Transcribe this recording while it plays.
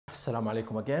Assalamu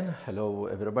alaikum again. Hello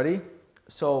everybody.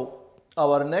 So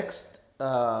our next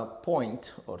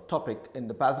point or topic in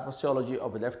the pathophysiology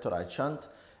of the left to right shunt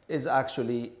is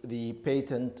actually the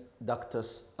patent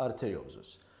ductus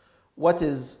arteriosus. What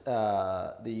is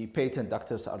the patent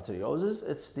ductus arteriosus?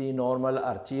 It's the normal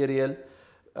arterial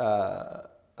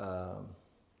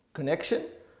connection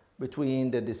between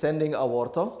the descending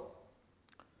aorta.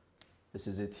 This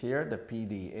is it here, the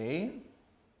PDA.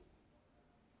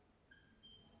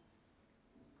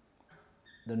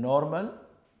 The normal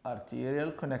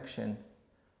arterial connection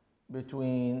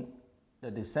between the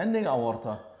descending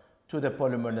aorta to the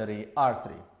pulmonary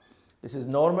artery. This is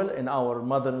normal in our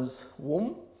mother's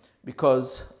womb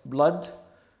because blood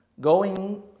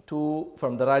going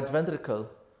from the right ventricle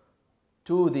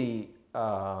to the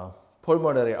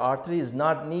pulmonary artery is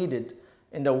not needed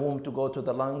in the womb to go to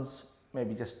the lungs.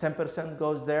 Maybe just 10%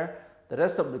 goes there. The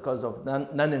rest of because of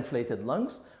non-inflated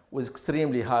lungs with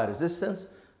extremely high resistance,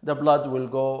 the blood will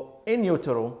go in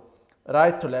utero,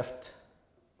 right to left,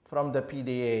 from the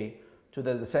PDA to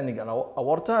the descending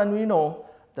aorta, and we know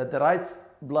that the right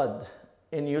blood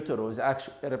in utero is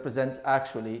represents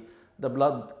actually the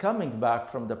blood coming back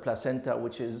from the placenta,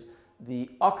 which is the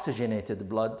oxygenated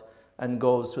blood, and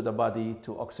goes to the body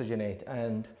to oxygenate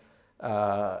and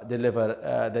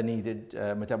deliver the needed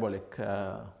metabolic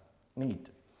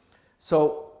need.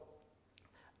 So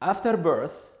after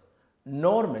birth,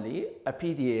 normally a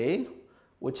PDA,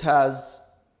 which has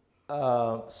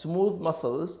smooth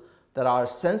muscles that are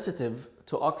sensitive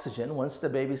to oxygen, once the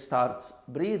baby starts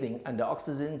breathing and the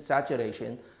oxygen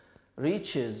saturation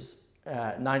reaches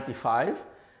 95,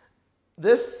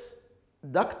 this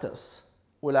ductus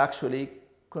will actually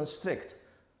constrict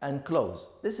and close.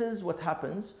 This is what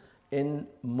happens in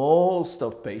most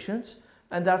of patients,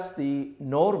 and that's the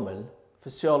normal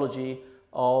physiology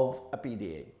of a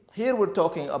PDA. Here we're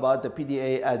talking about the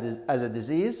PDA as a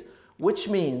disease, which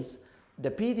means the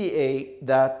PDA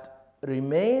that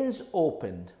remains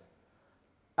open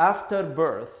after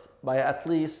birth by at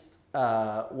least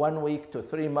 1 week to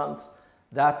 3 months,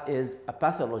 that is a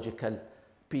pathological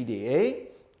PDA.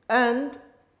 And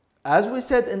as we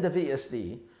said in the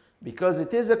VSD, because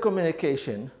it is a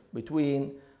communication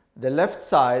between the left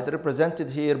side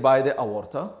represented here by the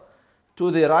aorta to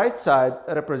the right side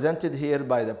represented here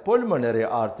by the pulmonary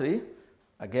artery.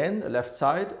 Again, the left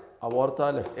side,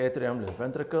 aorta, left atrium, left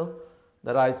ventricle.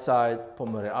 The right side,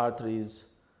 pulmonary arteries.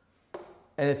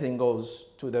 Anything goes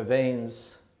to the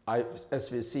veins,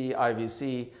 SVC,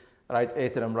 IVC, right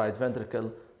atrium, right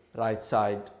ventricle, right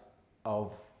side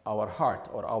of our heart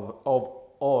or of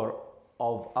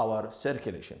our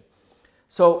circulation.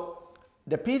 So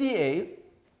the PDA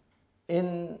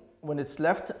when it's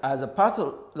left as a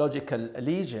pathological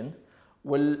lesion,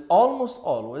 will almost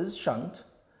always shunt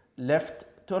left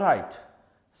to right,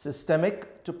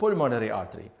 systemic to pulmonary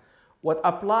artery. What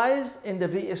applies in the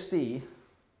VSD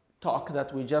talk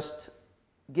that we just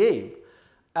gave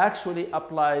actually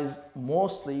applies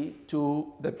mostly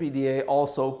to the PDA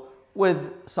also,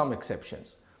 with some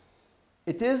exceptions.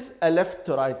 It is a left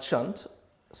to right shunt,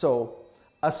 so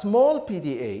a small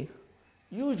PDA,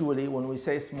 usually when we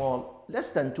say small,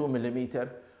 less than 2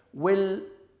 millimeter, will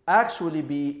actually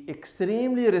be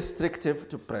extremely restrictive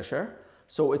to pressure.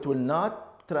 So it will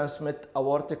not transmit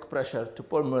aortic pressure to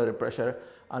pulmonary pressure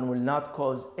and will not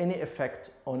cause any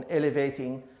effect on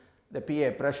elevating the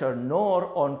PA pressure,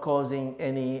 nor on causing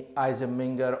any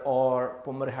Eisenmenger or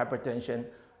pulmonary hypertension,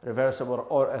 reversible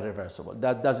or irreversible.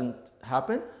 That doesn't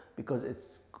happen because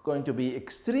it's going to be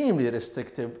extremely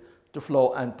restrictive to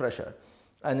flow and pressure.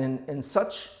 And in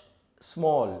such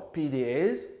small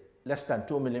PDAs, less than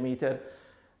 2 millimeter,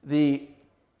 the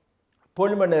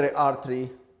pulmonary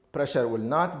artery pressure will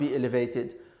not be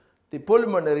elevated. The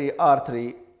pulmonary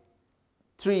artery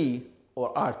tree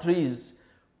or arteries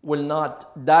will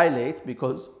not dilate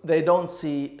because they don't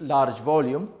see large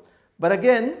volume. But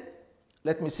again,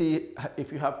 let me see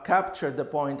if you have captured the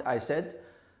point I said.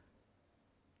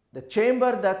 The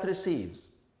chamber that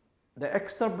receives the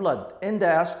extra blood in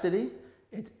diastole,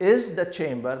 it is the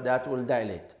chamber that will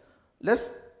dilate.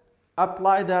 Let's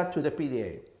apply that to the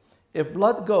PDA. If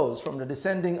blood goes from the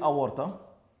descending aorta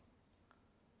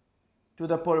to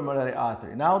the pulmonary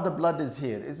artery, now the blood is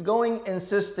here. It's going in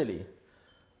systole.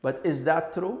 But is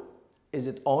that true? Is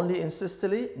it only in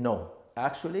systole? No.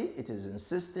 Actually, it is in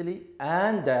systole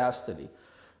and diastole.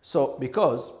 So,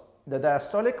 because the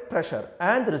diastolic pressure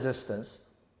and resistance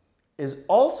is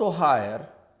also higher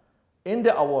in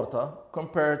the aorta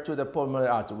compared to the pulmonary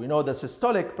artery. We know the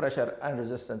systolic pressure and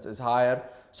resistance is higher.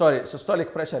 Sorry,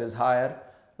 systolic pressure is higher,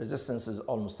 resistance is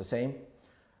almost the same.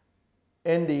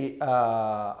 In the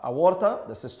aorta,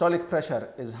 the systolic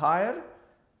pressure is higher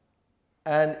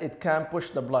and it can push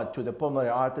the blood to the pulmonary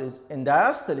arteries. In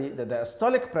diastole, the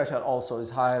diastolic pressure also is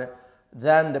higher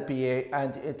than the PA,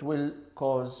 and it will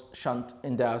cause shunt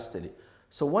in diastole.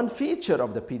 So one feature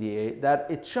of the PDA that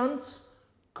it shunts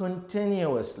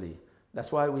continuously.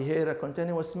 That's why we hear a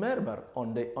continuous murmur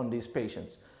on these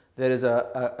patients. There is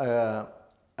a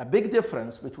big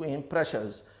difference between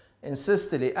pressures in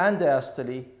systole and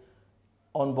diastole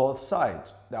on both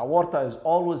sides. The aorta is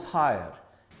always higher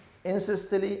in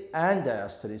systole and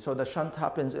diastole, so the shunt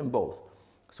happens in both.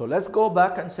 So let's go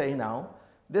back and say now,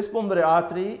 this pulmonary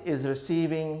artery is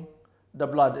receiving the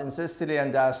blood in systole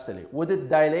and diastole. Would it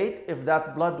dilate if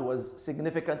that blood was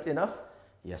significant enough?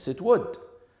 Yes, it would.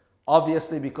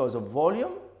 Obviously, because of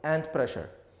volume and pressure.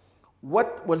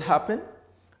 What will happen?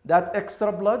 That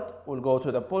extra blood will go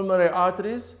to the pulmonary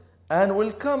arteries and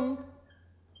will come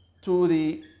to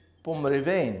the pulmonary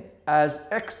vein as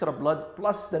extra blood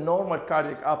plus the normal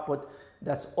cardiac output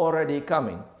that's already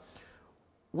coming.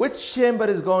 Which chamber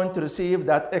is going to receive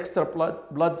that extra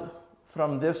blood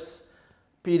from this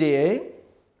PDA?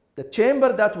 The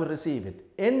chamber that will receive it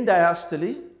in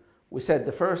diastole, we said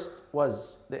the first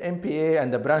was the MPA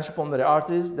and the branch pulmonary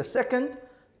arteries. The second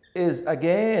is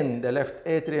again the left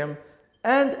atrium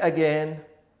and again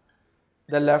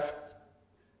the left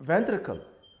ventricle.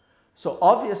 So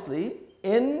obviously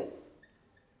in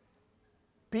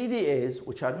PDAs,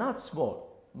 which are not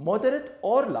small, moderate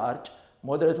or large,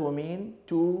 moderate will mean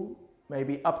 2,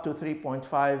 maybe up to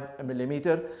 3.5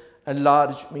 millimeter, and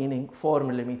large meaning 4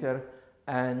 millimeter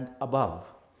and above.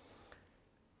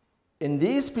 In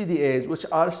these PDAs, which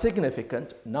are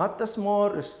significant, not the small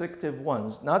restrictive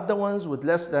ones, not the ones with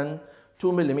less than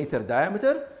 2 millimeter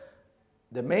diameter,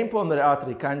 the main pulmonary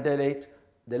artery can dilate,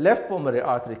 the left pulmonary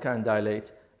artery can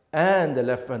dilate, and the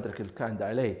left ventricle can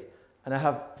dilate. And I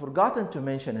have forgotten to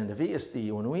mention in the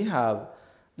VSD, when we have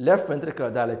left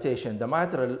ventricular dilatation, the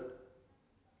mitral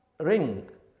ring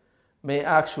may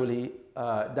actually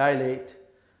dilate,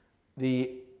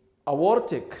 the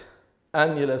aortic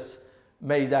annulus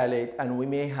may dilate, and we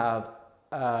may have,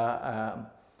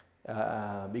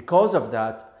 because of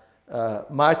that,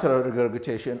 mitral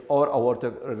regurgitation or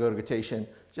aortic regurgitation,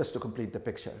 just to complete the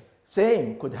picture.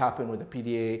 Same could happen with the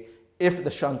PDA if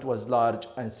the shunt was large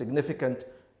and significant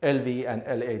LV and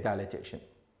LA dilatation.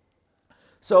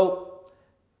 So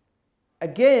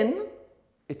again,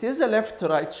 it is a left to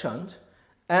right shunt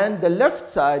and the left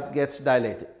side gets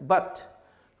dilated. But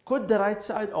could the right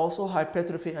side also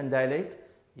hypertrophy and dilate?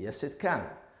 Yes, it can.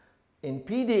 In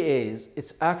PDAs,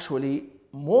 it's actually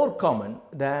more common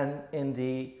than in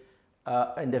the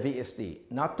VSD.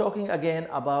 Not talking again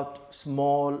about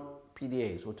small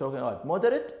PDAs. We're talking about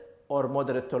moderate or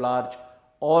moderate to large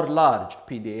or large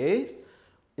PDAs.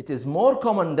 It is more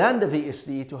common than the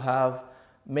VSD to have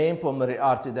main pulmonary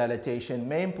artery dilatation,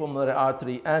 main pulmonary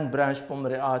artery and branch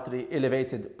pulmonary artery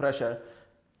elevated pressure,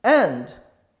 and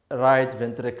right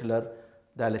ventricular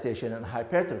dilatation and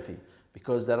hypertrophy,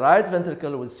 because the right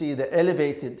ventricle will see the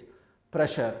elevated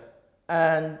pressure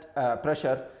and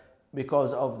pressure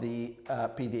because of the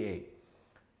PDA.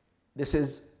 This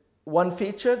is one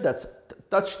feature that's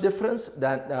touch different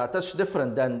than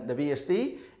the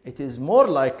VSD. It is more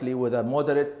likely with a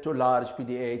moderate to large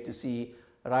PDA to see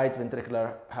right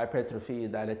ventricular hypertrophy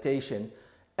dilatation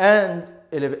and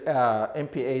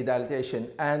MPA dilatation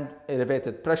and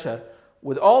elevated pressure,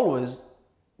 with always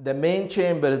the main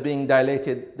chamber being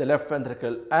dilated, the left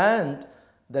ventricle and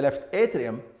the left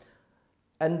atrium.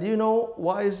 And do you know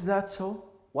why is that so?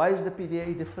 Why is the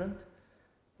PDA different?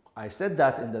 I said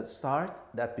that in the start,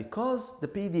 that because the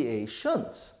PDA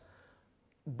shunts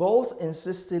both in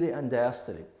systole and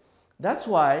diastole. That's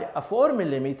why a 4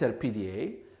 millimeter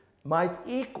PDA might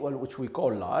equal, which we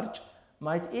call large,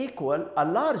 might equal a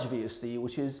large VSD,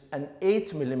 which is an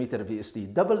 8 millimeter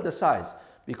VSD, double the size.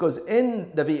 Because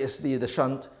in the VSD, the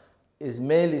shunt is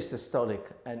mainly systolic,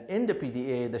 and in the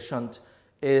PDA, the shunt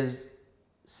is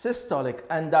systolic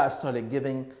and diastolic,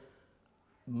 giving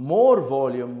more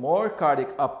volume, more cardiac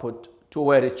output to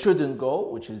where it shouldn't go,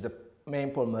 which is the main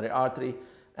pulmonary artery,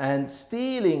 and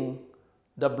stealing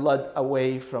the blood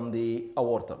away from the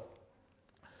aorta.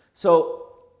 So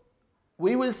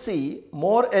we will see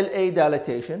more LA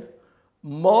dilatation,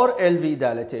 more LV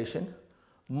dilatation,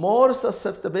 more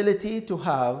susceptibility to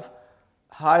have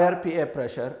higher PA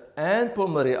pressure and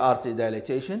pulmonary artery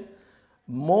dilatation,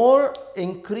 more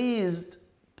increased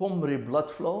pulmonary blood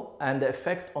flow and the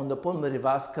effect on the pulmonary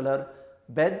vascular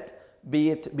bed,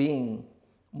 be it being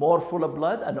more full of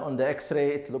blood, and on the X-ray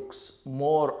it looks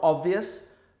more obvious,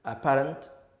 apparent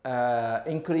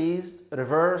increased,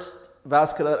 reversed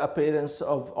vascular appearance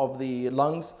of the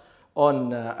lungs on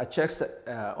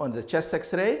the chest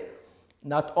X-ray.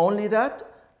 Not only that,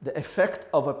 the effect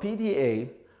of a PDA,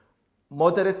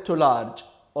 moderate to large,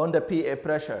 on the PA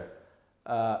pressure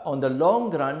on the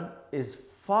long run is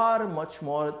far much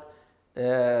more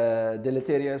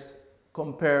deleterious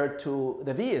compared to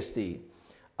the VSD.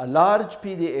 A large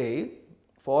PDA,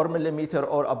 4 millimeter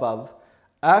or above,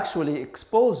 actually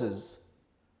exposes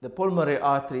the pulmonary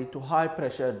artery to high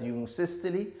pressure during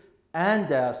systole and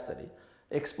diastole,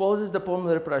 exposes the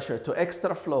pulmonary pressure to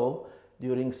extra flow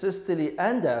during systole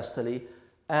and diastole,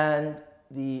 and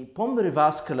the pulmonary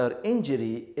vascular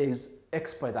injury is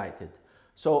expedited.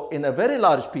 So in a very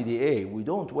large PDA, we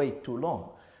don't wait too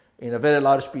long. In a very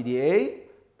large PDA,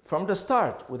 from the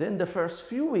start, within the first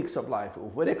few weeks of life,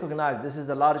 if we recognize this is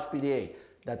a large PDA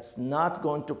that's not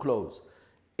going to close,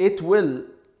 it will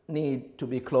need to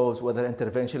be closed, whether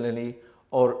interventionally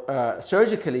or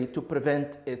surgically, to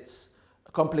prevent its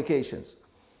complications.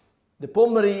 The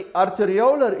pulmonary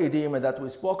arteriolar edema that we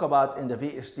spoke about in the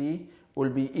VSD will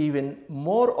be even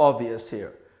more obvious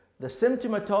here. The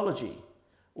symptomatology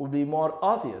will be more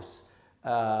obvious.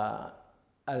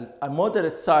 A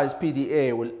moderate size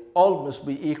PDA will almost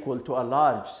be equal to a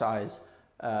large size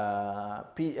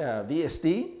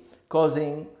VSD,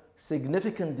 causing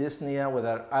significant dyspnea,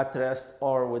 whether at rest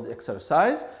or with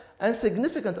exercise, and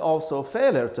significant also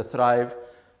failure to thrive,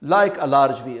 like a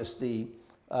large VSD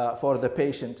for the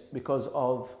patient, because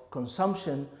of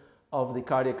consumption of the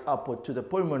cardiac output to the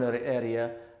pulmonary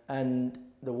area and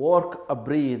the work of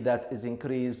breathe that is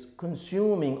increased,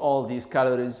 consuming all these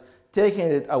calories, taking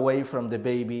it away from the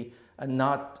baby and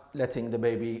not letting the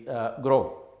baby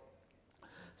grow.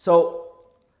 So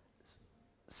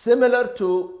similar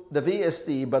to the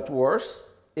VSD but worse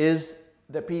is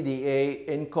the PDA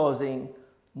in causing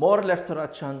more left to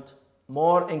right shunt,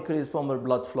 more increased pulmonary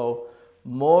blood flow,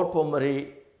 more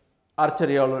pulmonary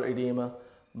arteriolar edema,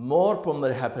 more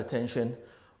pulmonary hypertension,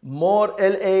 more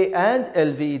LA and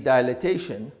LV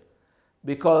dilatation,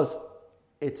 because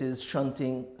it is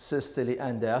shunting systole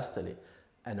and diastole.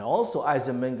 And also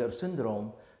Eisenmenger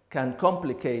syndrome can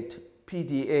complicate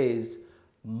PDAs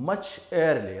much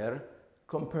earlier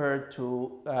compared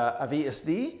to a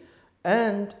VSD.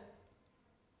 And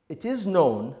it is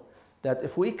known that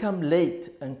if we come late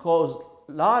and cause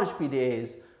large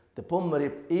PDAs, the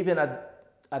pulmonary, even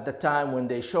at the time when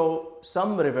they show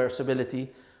some reversibility,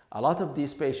 a lot of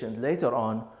these patients later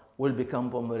on will become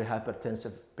pulmonary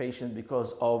hypertensive patients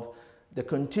because of the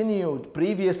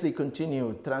previously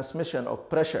continued transmission of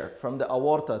pressure from the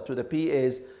aorta to the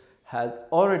PAs has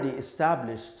already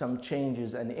established some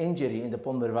changes and injury in the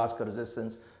pulmonary vascular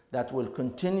resistance that will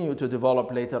continue to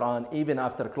develop later on, even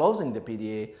after closing the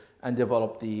PDA, and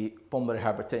develop the pulmonary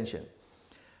hypertension.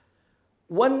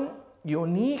 One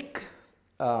unique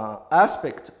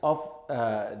aspect of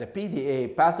the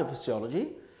PDA pathophysiology,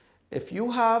 if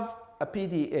you have a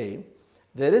PDA,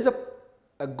 there is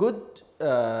a good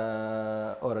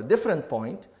or a different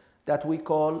point that we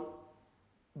call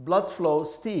blood flow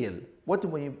steal. What do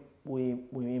we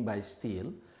mean by steal?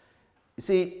 You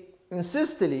see, in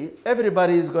systole,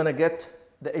 everybody is going to get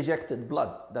the ejected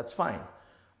blood. That's fine.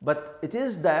 But it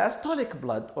is diastolic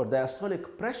blood or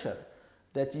diastolic pressure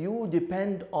that you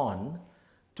depend on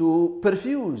to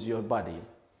perfuse your body.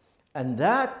 And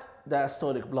that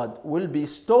diastolic blood will be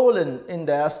stolen in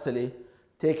diastole,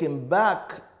 taken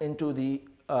back into the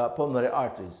pulmonary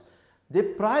arteries,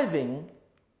 depriving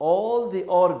all the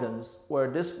organs where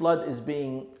this blood is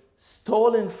being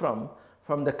stolen from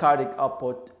the cardiac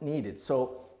output needed.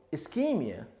 So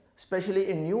ischemia, especially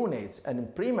in neonates and in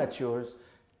prematures,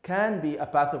 can be a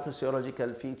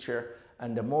pathophysiological feature,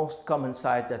 and the most common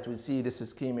site that we see this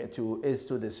ischemia to is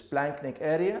to the splanchnic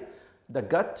area, the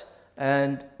gut,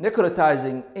 and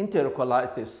necrotizing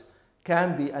enterocolitis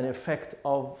can be an effect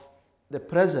of the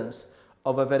presence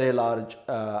of a very large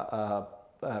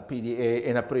PDA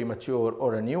in a premature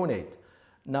or a neonate.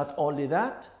 Not only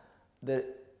that,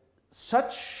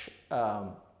 such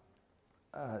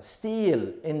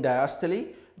steal in diastole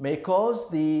may cause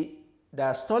the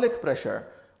diastolic pressure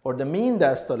or the mean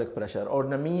diastolic pressure or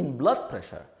the mean blood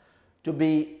pressure to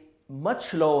be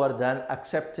much lower than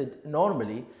accepted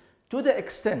normally, to the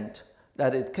extent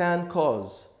that it can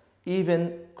cause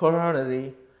even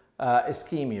coronary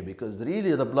ischemia, because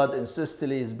really the blood in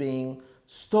systole is being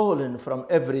stolen from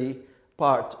every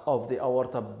part of the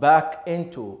aorta back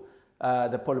into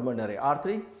the pulmonary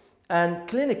artery. And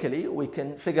clinically, we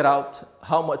can figure out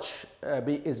how much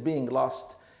is being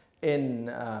lost in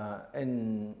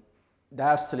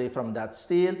diastole from that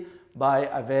steal by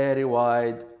a very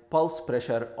wide pulse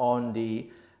pressure on the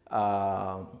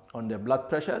on the blood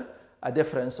pressure, a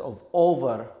difference of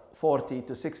over 40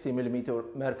 to 60 millimeter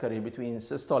mercury between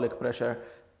systolic pressure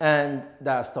and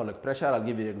diastolic pressure. I'll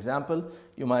give you an example.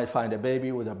 You might find a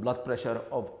baby with a blood pressure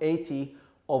of 80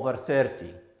 over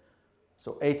 30.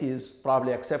 So 80 is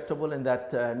probably acceptable in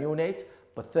that neonate,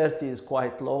 but 30 is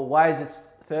quite low. Why is it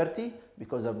 30?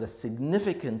 Because of the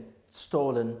significant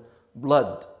stolen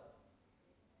blood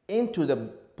into the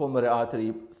pulmonary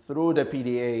artery through the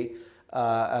PDA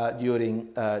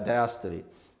during diastole.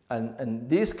 And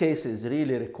these cases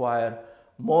really require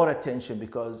more attention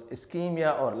because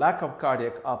ischemia or lack of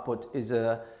cardiac output is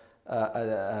of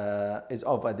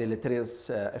a deleterious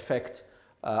effect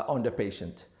on the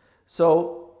patient.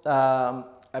 So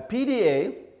a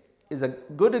PDA is a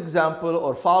good example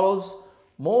or follows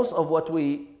most of what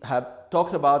we have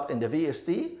talked about in the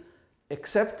VSD,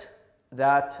 except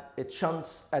that it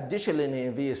shunts additionally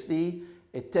in VSD.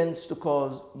 It tends to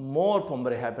cause more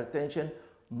pulmonary hypertension,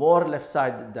 more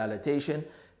left-sided dilatation,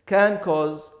 can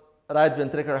cause right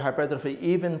ventricular hypertrophy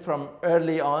even from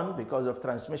early on because of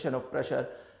transmission of pressure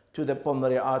to the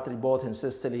pulmonary artery both in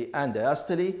systole and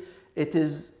diastole.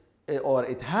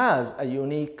 It has a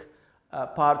unique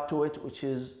part to it, which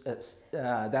is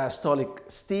diastolic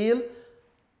steal.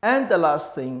 And the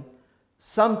last thing,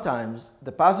 sometimes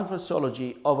the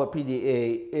pathophysiology of a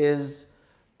PDA is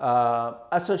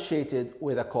associated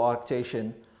with a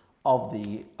coarctation of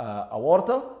the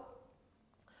aorta,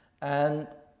 and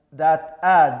that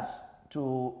adds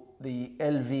to the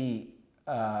LV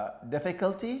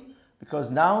difficulty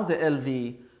because now the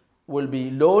LV will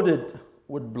be loaded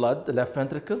with blood, the left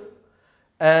ventricle,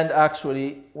 and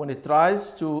actually when it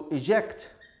tries to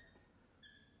eject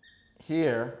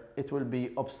here, it will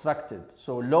be obstructed.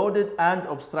 So loaded and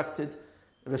obstructed,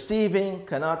 receiving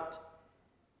cannot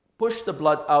push the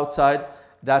blood outside.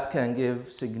 That can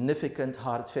give significant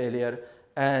heart failure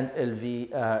and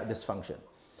LV dysfunction.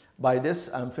 By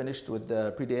this, I'm finished with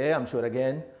the PDA. I'm sure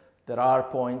again, there are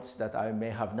points that I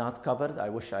may have not covered. I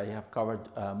wish I have covered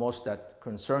most that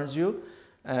concerns you.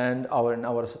 And in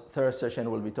our third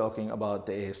session, we'll be talking about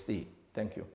the ASD. Thank you.